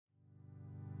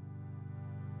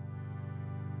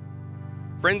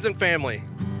Friends and family,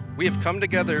 we have come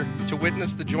together to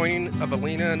witness the joining of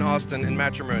Alina and Austin in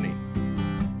matrimony.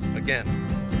 Again.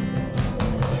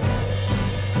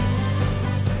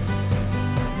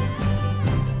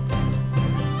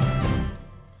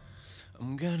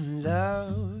 I'm gonna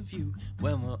love you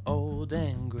when we're old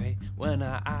and gray, when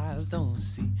our eyes don't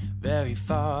see very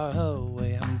far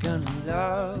away. I'm gonna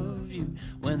love you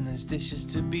when there's dishes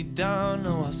to be done.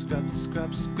 Oh, I'll scrub,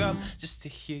 scrub, scrub just to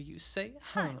hear you say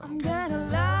hi. I'm gonna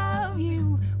love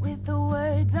you with the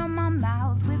words on my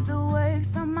mouth, with the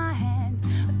works on my hands.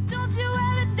 Don't you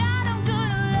ever doubt I'm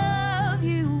gonna love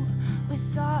you with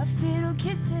soft little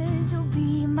kisses. You'll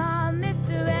be my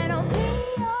mister and I'll be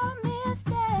your missus.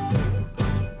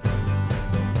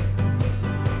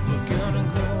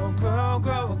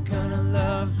 Grow, we're gonna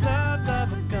love, love,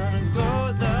 love, we're gonna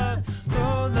grow, love,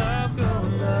 grow, love, grow,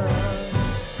 love.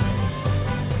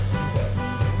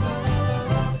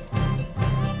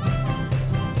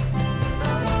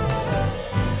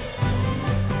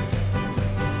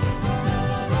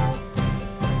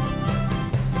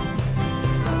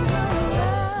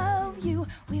 Love you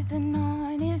with an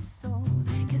honest soul,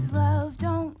 'cause love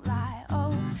don't lie,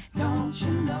 oh, don't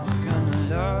you know? I'm gonna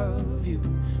love you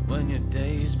when your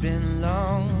day's been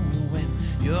long, when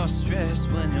you're stressed,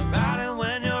 when you're right and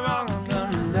when you're wrong. I'm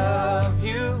gonna love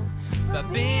you by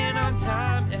being on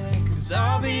time, yeah, 'cause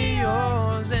I'll be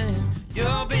yours and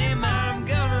you'll be mine. I'm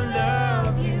gonna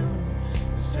love you,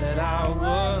 said I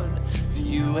would, till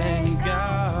you ain't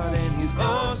God, and he's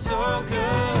oh so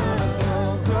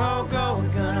good. Grow, grow, we're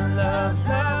gonna love,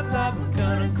 love, love, we're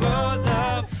gonna grow,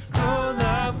 love, grow,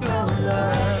 love, grow,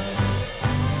 love.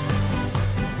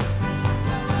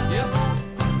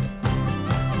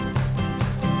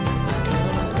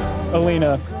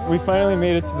 Alina, we finally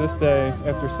made it to this day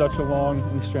after such a long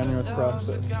and strenuous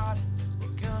process.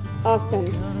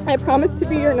 Austin, I promise to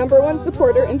be your #1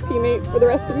 supporter and teammate for the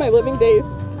rest of my living days,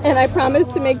 and I promise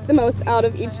to make the most out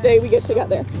of each day we get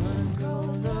together.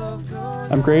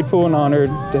 I'm grateful and honored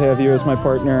to have you as my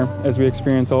partner as we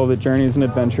experience all the journeys and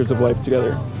adventures of life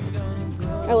together.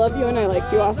 I love you and I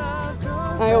like you, Austin.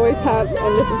 I always have,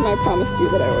 and this is my promise to you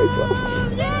that I always will.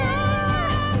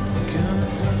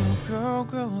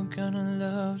 Grow, we're gonna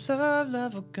love, love,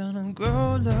 love, we're gonna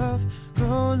grow, love,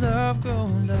 grow, love, grow,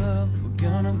 love. We're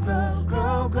gonna grow,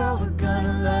 grow, grow, we're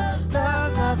gonna love,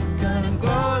 love, love, we're gonna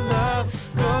grow, love,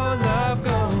 grow, love,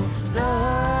 grow,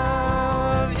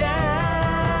 love,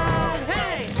 yeah,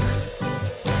 hey!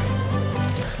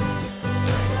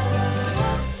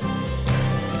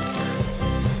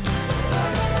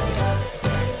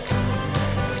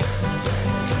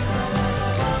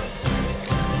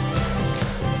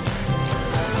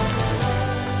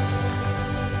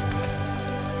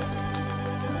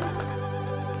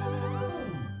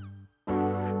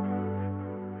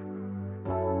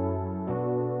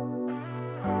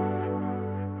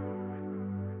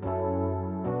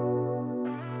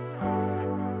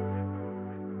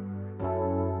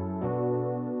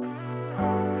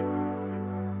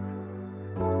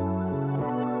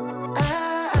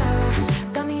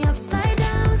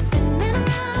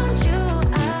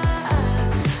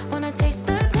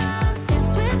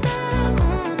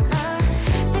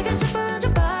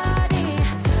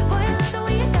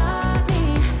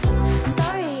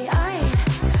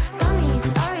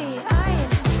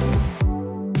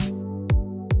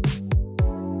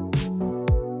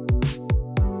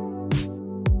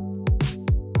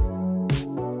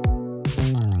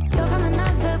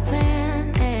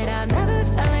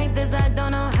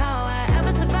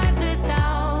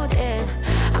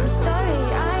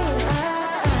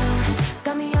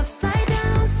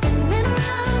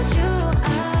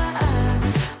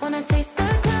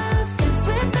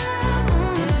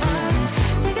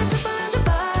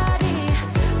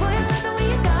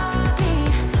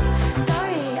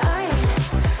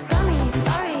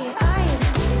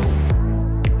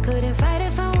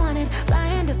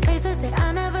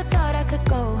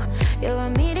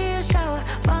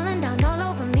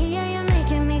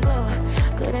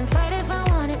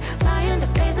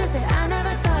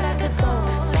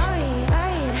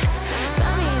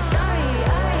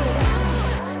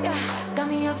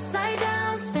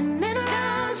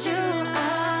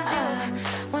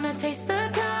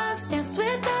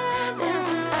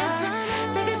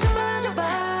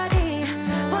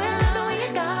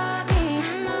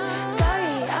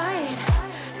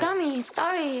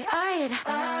 Starry-eyed.